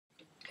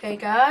Hey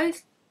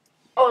guys,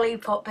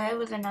 Olliepop here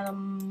with another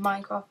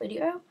Minecraft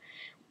video,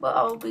 but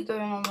I'll be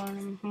going on one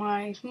of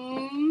my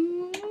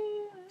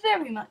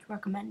very much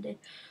recommended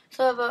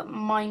server,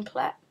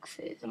 Mineplex.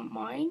 It isn't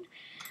mine.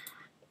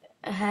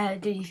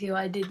 Did you see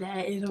what I did there?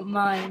 It isn't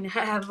mine.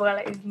 Well,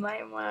 it is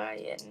mine. Well,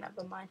 yeah,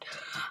 never mind.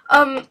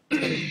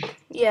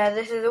 Yeah,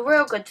 this is a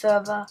real good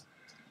server.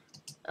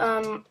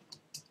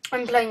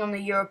 I'm playing on the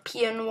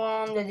European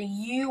one. There's a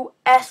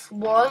US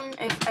one,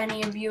 if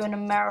any of you in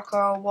America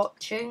are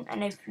watching,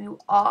 and if you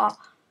are,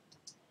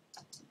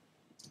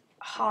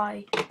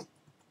 hi.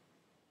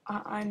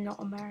 I'm not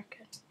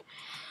American.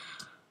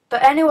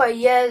 But anyway,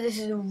 yeah, this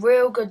is a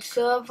real good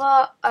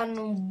server,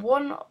 and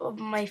one of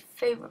my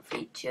favourite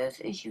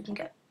features is you can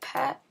get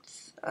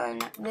pets,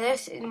 and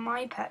this is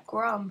my pet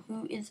Grum,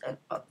 who is an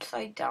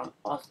upside down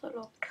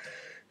ocelot,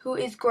 who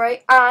is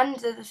great, and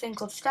there's a thing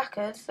called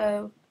stackers,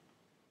 so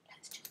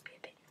let's just be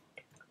a bit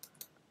naughty.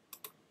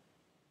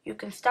 You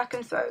can stack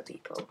and throw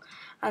people,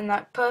 and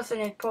that person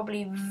is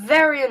probably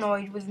very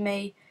annoyed with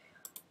me.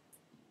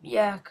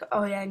 Yeah,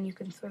 oh yeah, and you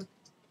can throw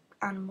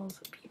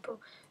animals at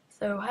people.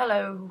 So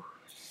hello,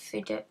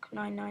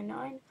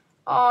 Sidic999.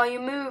 Oh, you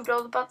moved. I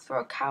was about to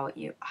throw a cow at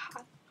you.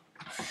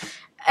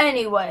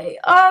 Anyway,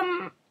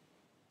 I'm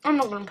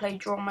not gonna play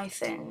Draw My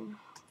Thing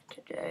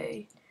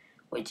today,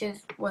 which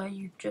is where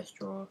you just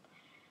draw.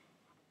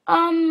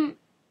 I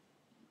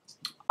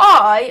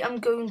am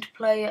going to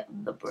play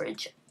the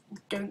bridge.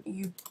 Don't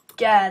you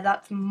dare!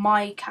 That's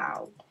my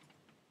cow.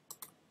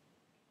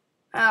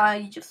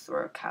 You just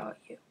throw a cow at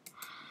you.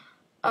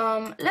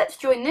 Let's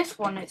join this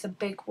one. It's a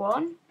big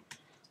one.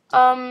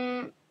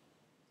 I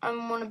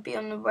want to be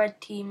on the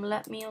red team.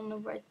 Let me on the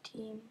red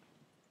team.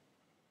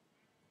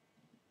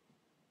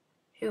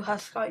 Who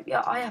has Skype?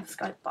 Yeah, I have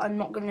Skype, but I'm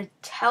not going to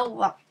tell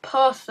that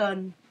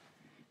person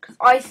because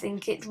I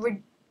think it's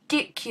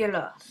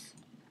ridiculous.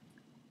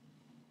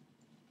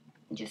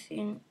 Just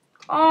seeing.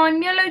 Oh,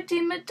 I'm yellow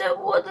team. I don't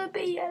want to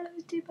be yellow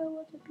team. I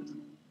want to be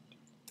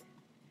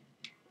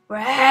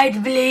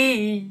red,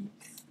 please.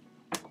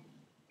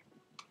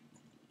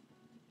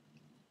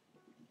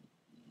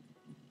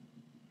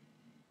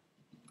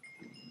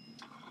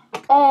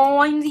 Oh,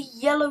 I'm the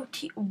yellow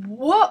team.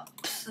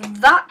 Whoops,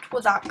 that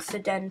was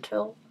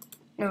accidental.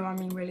 No, I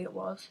mean really it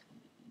was.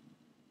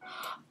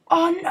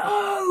 Oh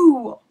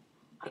no!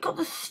 I got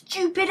the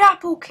stupid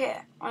apple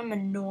kit. I'm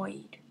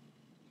annoyed.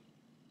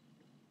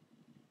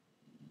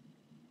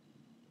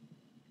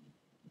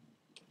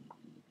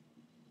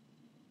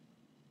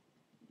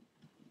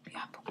 The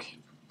apple kit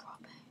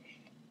rubbish.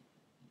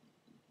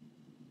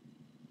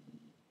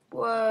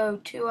 Whoa,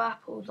 2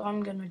 apples.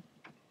 I'm gonna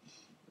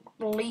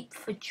leap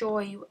for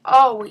joy.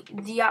 Oh, wait,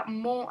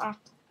 more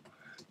apples.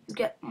 You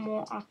get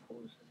more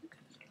apples.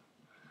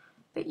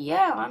 But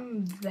yeah,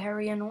 I'm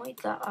very annoyed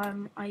that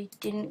I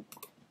didn't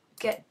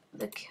get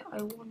the kit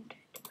I wanted.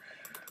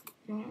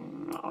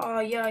 Oh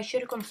yeah, I should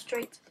have gone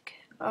straight to the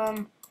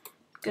kit.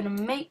 Gonna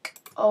make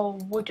a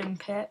wooden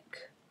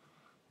pick.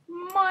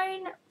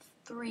 Mine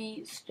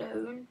 3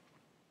 stone.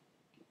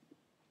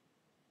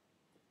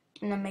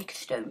 And then make a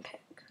stone pick.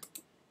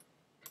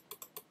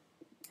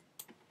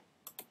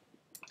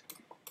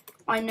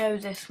 I know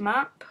this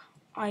map.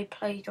 I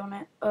played on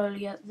it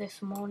earlier this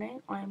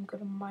morning. I am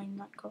gonna mine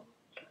that gold.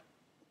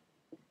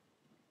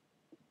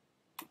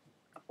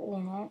 Or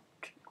not.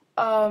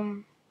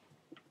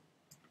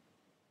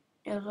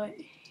 It's like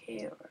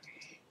here.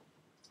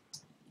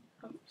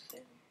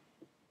 Something.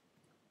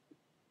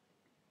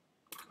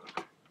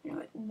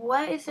 Anyway,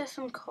 where is there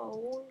some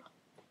coal?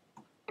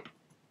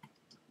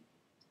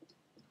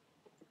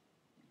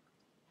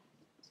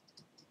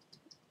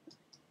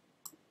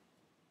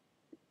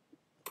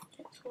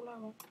 That's all I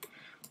want.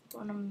 I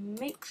want to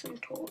make some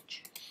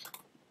torches.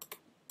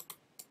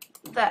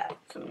 There,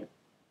 some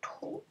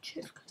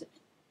torches because it's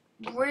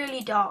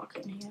really dark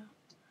in here.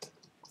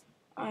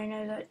 I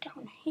know that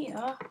down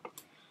here,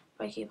 if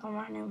I keep on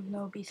mining,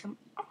 there'll be some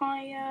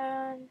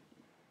iron,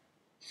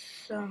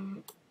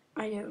 some,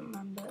 I don't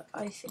remember,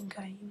 I think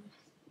I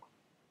used.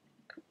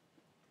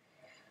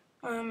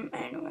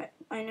 Anyway,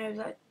 I know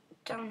that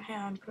down here,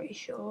 I'm pretty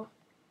sure.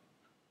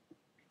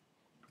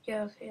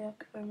 Yeah, I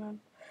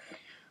remember.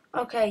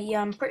 Okay,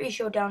 yeah, I'm pretty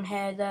sure down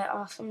here there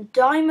are some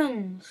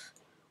diamonds,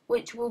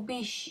 which will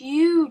be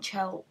huge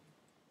help.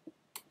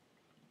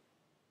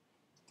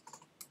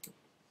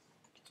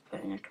 Just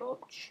put in a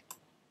torch.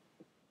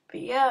 But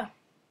yeah,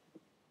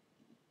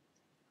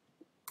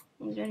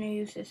 I'm gonna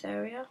use this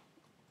area.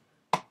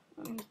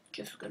 I'm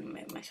just gonna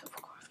make myself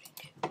a crafting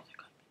table.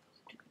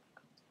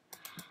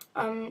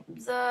 Oh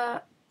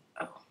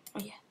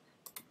yeah.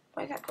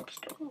 Why is that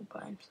cobblestone all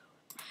by himself?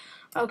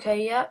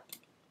 Okay, yep.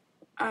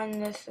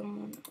 And there's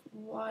someone.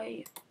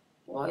 Why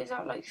is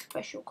that like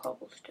special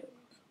cobblestone?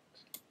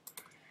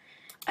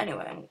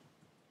 Anyway.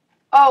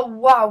 Oh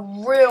wow,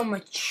 real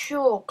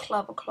mature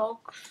clever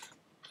clogs.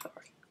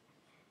 Sorry.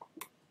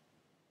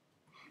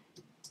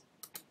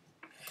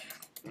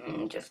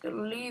 I'm just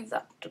gonna leave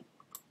that to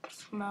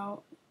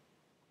smell.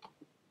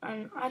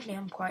 And actually,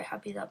 I'm quite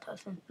happy that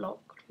person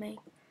blocked me.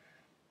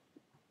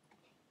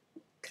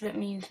 because it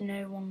means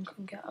no one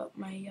can get up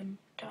my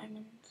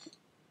diamonds.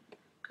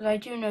 Because I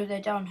do know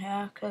they're down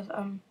here, because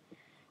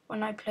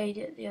when I played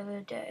it the other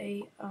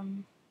day,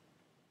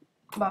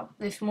 well,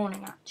 this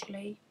morning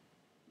actually,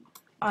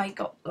 I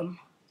got them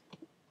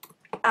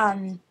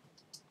and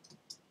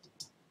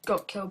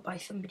got killed by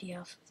somebody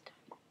else's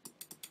diamond.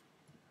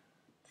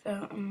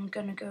 So I'm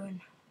gonna go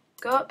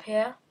up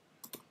here,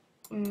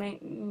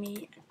 make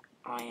me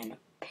an iron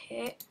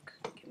pick.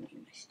 Give me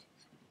my sticks.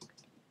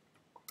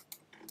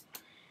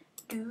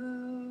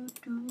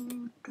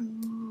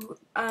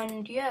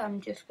 And yeah, I'm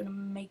just gonna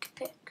make a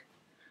pick.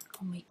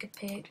 I'll make a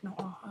pick, not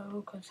a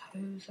hoe, because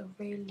hoes are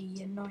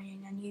really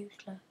annoying and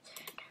useless.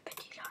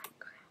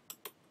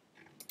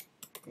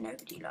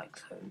 Nobody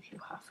likes hoes, you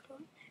have to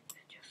admit.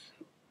 They're just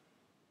so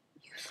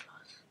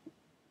useless.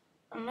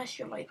 Unless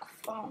you're like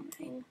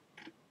farming.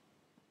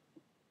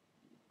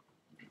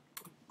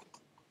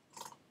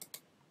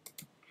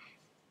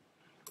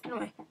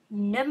 Anyway,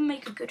 never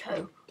make a good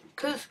hoe,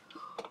 because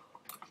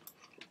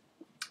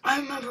I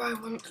remember I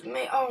once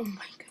made, oh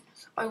my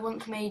goodness, I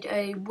once made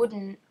a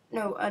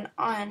an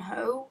iron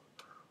hoe.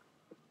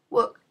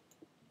 Worked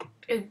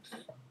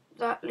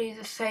exactly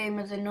the same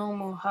as a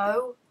normal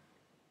hoe.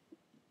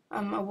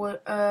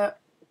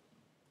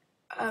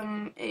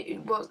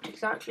 It worked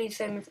exactly the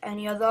same as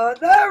any other.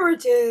 There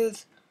it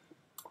is!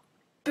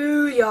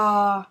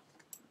 Booyah!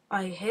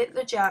 I hit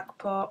the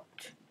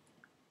jackpot.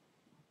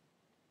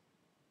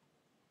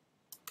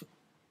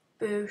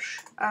 Boosh,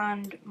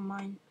 and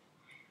mine.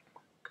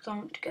 Because I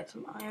want to get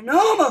some iron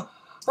armor!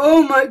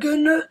 Oh my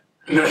goodness!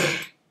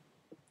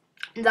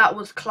 That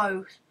was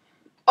close.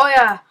 Oh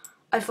yeah,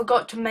 I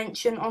forgot to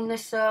mention on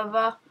this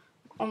server,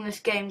 on this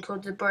game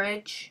called The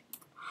Bridge,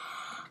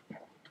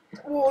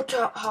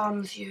 water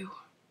harms you.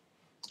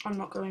 I'm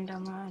not going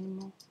down there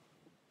anymore.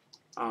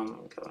 I'm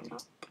going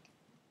up.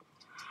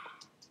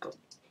 Got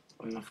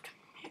enough to,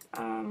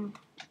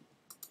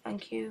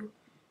 thank you.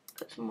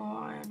 Put some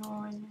more iron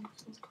ore in and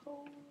some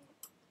coal.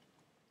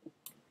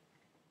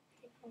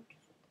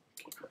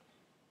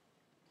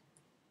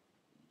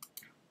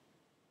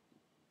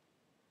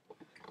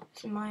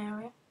 It's in my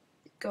area.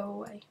 Go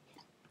away.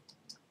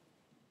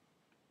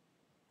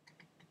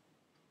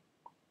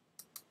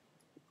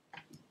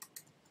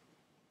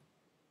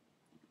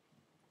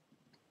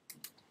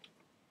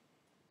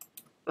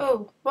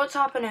 Oh, what's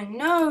happening?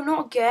 No,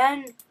 not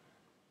again.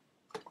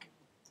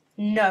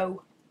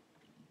 No.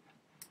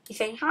 He's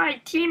saying,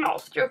 hi, Team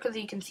Ulster, because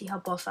you can see how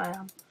boss I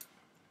am.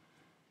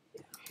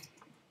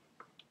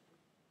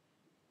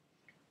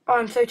 Oh,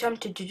 I'm so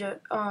tempted to do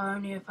it. Oh,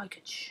 only if I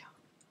could shove.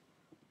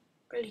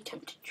 Really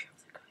tempted to shove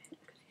the guy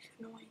because he's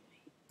annoying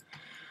me.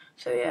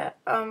 So yeah,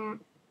 I'm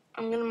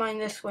gonna mine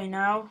this way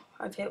now.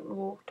 I've hit the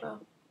water.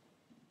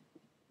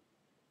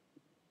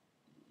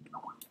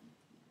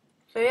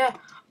 So yeah.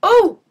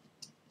 Oh!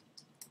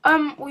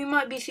 We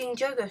might be seeing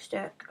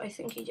Jogostick. I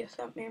think he just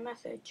sent me a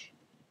message.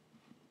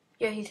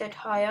 Yeah, he said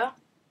hiya.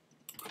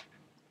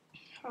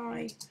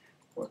 Hi,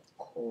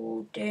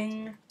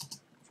 recording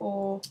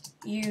for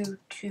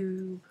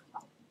YouTube.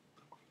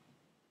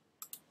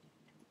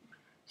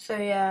 So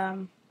yeah,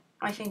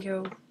 I think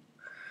you'll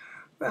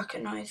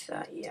recognize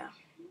that, yeah.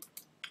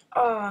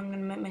 Oh, I'm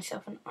gonna make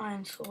myself an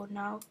iron sword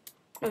now.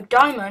 No,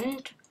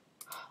 diamond.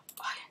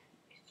 Iron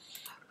is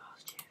so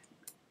last year.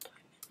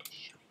 Diamond is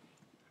shiny.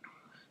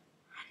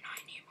 And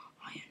I need more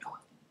iron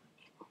ore.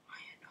 Need more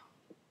iron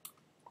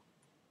ore.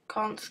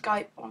 Can't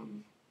Skype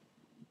on.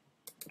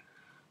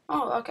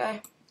 Oh,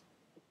 okay.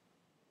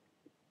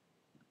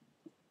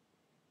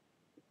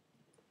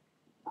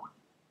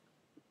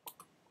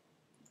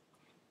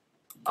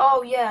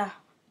 Oh yeah.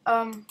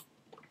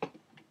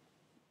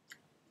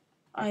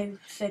 I've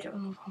said it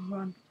on the wrong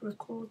run.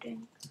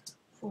 Recording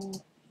for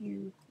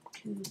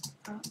YouTube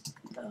at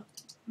the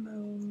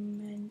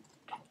moment.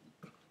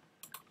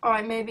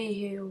 Alright, maybe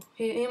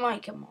he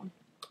might come on.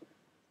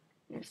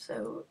 If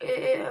so,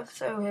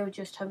 he'll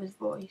just have his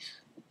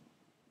voice.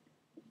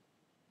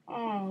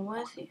 Oh,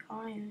 where's the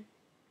iron?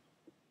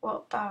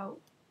 What about?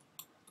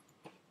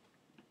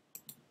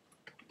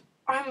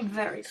 I'm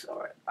very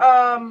sorry.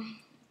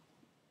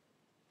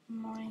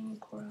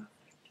 Minecraft.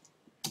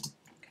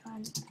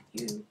 Can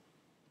you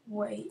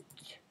wait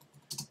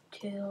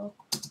till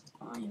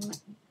I'm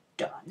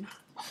done?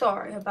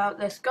 Sorry about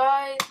this,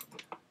 guys.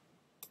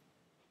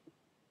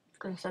 He's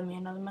gonna send me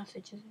another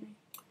message, isn't he?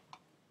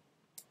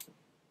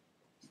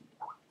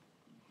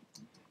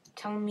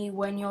 Tell me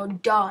when you're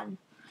done.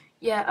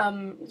 Yeah,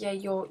 yeah,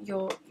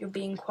 you're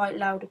being quite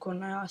loud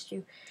when I asked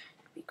you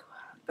to be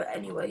quiet. But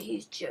anyway,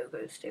 he's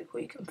Jogostick.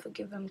 We can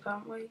forgive him,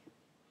 can't we?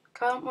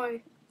 Can't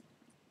we?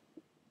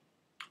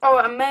 Oh,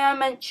 and may I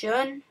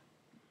mention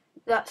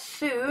that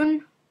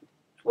soon,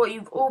 what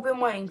you've all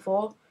been waiting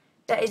for,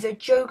 there is a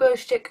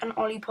Jogostick and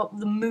Olliepop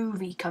the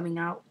movie coming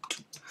out.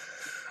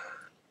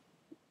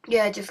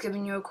 Yeah, just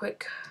giving you a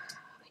quick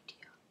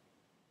idea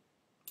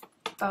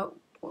about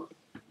what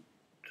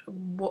to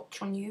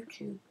watch on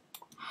YouTube.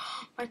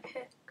 My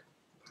pick.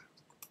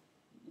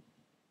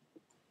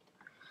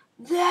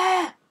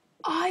 There!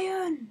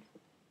 Iron!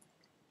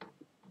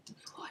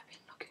 That's what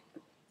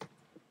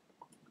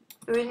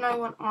The reason I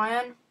want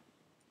iron,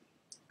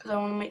 because I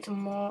want to make some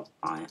more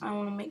iron. I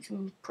want to make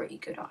some pretty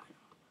good iron.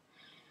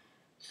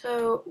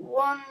 So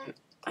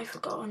I've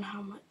forgotten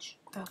how much.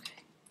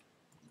 Okay,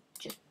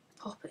 just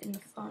pop it in the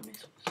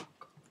furnace.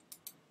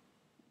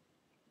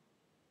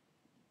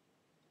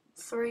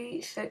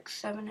 3, 6,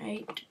 7,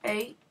 8,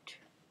 8.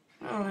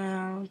 Oh,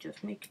 yeah, I'll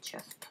just make a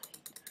chest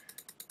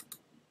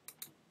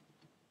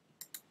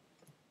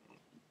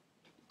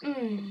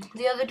plate.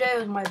 The other day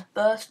was my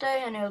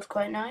birthday and it was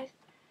quite nice.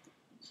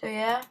 So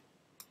yeah,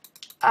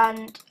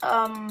 and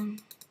I'll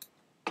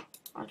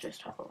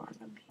just have a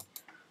random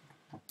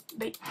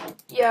beat.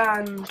 Yeah,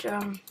 and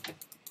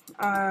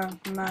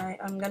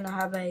I'm gonna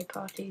have a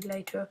party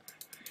later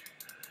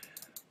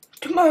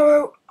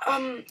tomorrow.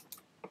 And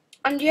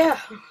yeah,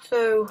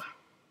 so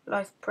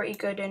life pretty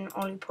good in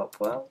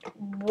Olliepop world.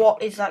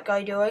 What is that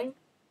guy doing?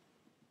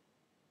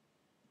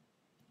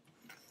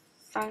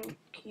 Thank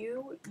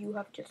you. You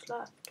have just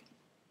left.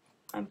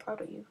 I'm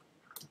proud of you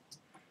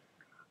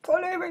for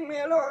leaving me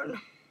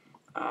alone.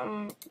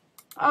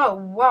 Oh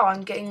wow,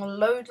 I'm getting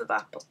loads of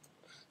apples.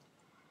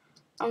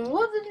 And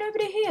what? There's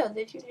nobody here.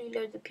 There's usually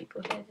loads of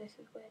people here. This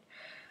is weird.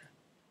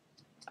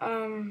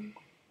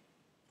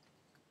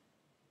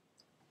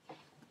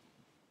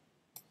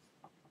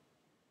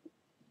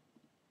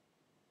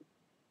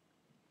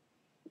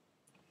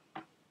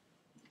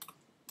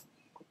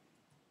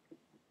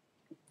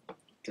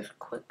 Just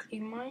quickly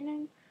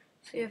mining.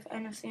 See if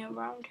anything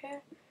around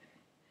here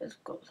has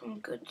got some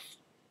good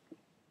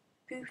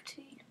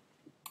booty,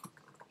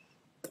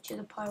 which is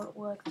a pirate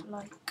word for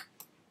like.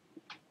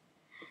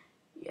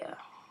 Yeah.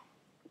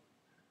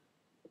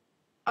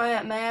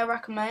 May I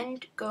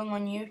recommend going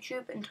on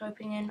YouTube and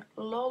typing in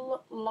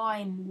LOL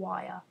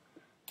LimeWire.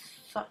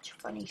 Such a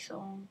funny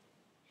song.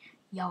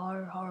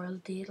 Yar Harl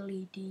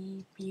Diddly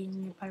Dee,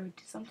 being a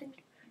pirate is something.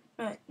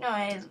 No,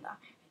 it isn't that.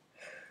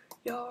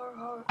 Yar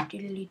Harl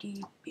Diddly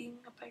Dee, being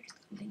a pirate is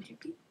something to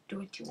be. Do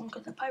what you want,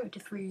 'cause a pirate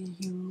is free.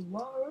 You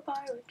are a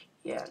pirate.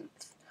 Yeah,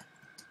 it's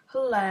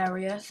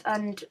hilarious.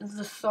 And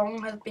the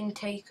song has been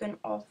taken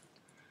off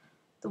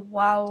the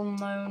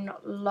well-known,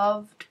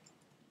 loved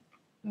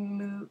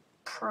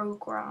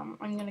program.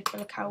 I'm gonna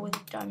kill a cow with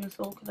a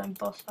dinosaur because I'm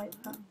boss like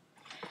that.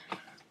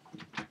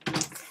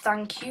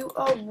 Thank you.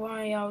 Oh,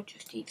 why? I'll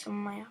just eat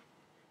some of my.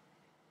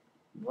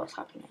 What's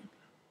happening?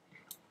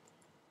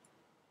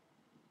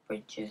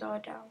 Bridges are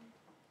down.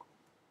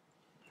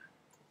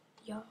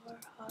 Yar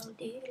hal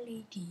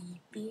diddly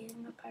dee,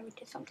 being a pirate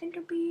is something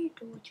to be.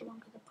 Do what you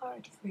want, 'cause a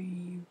pirate is free.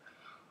 You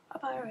a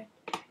pirate.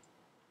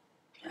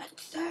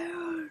 Let's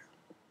sail.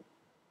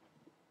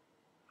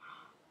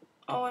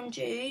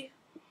 OMG.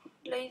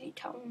 Lazy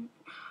Town.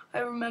 I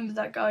remember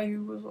that guy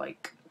who was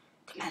like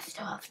the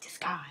master of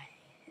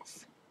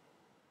disguise,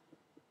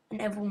 and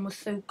everyone was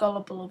so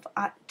gullible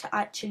to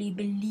actually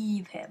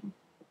believe him,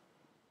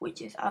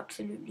 which is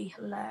absolutely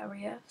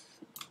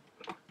hilarious.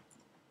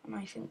 And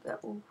I think they're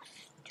all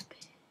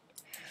stupid.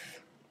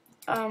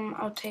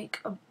 I'll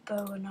take a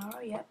bow and arrow.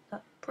 Yep,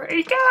 that's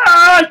pretty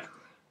good.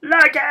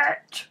 Like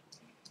it.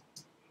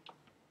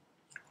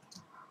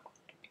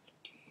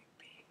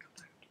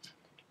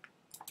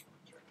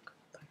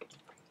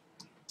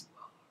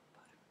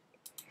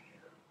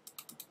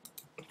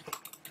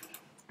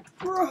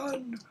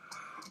 Run!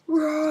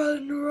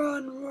 Run,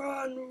 run,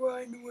 run, run,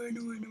 run,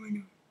 run,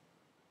 run.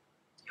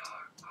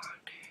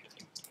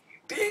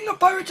 Being a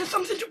pirate is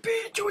something to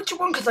be. Do what you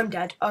want, 'cause I'm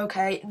dead.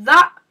 Okay,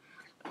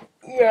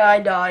 yeah, I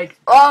died.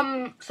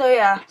 So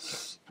yeah,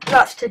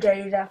 that's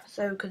today's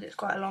episode, 'cause it's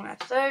quite a long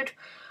episode.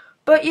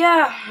 But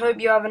yeah, hope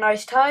you have a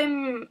nice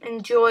time.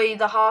 Enjoy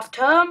the half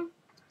term.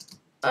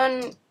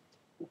 And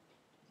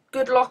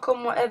good luck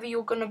on whatever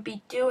you're going to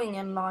be doing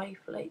in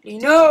life lately.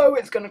 No,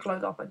 it's going to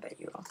close up, I bet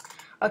you are.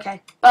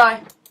 Okay,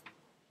 bye.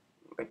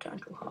 Return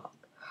to heart.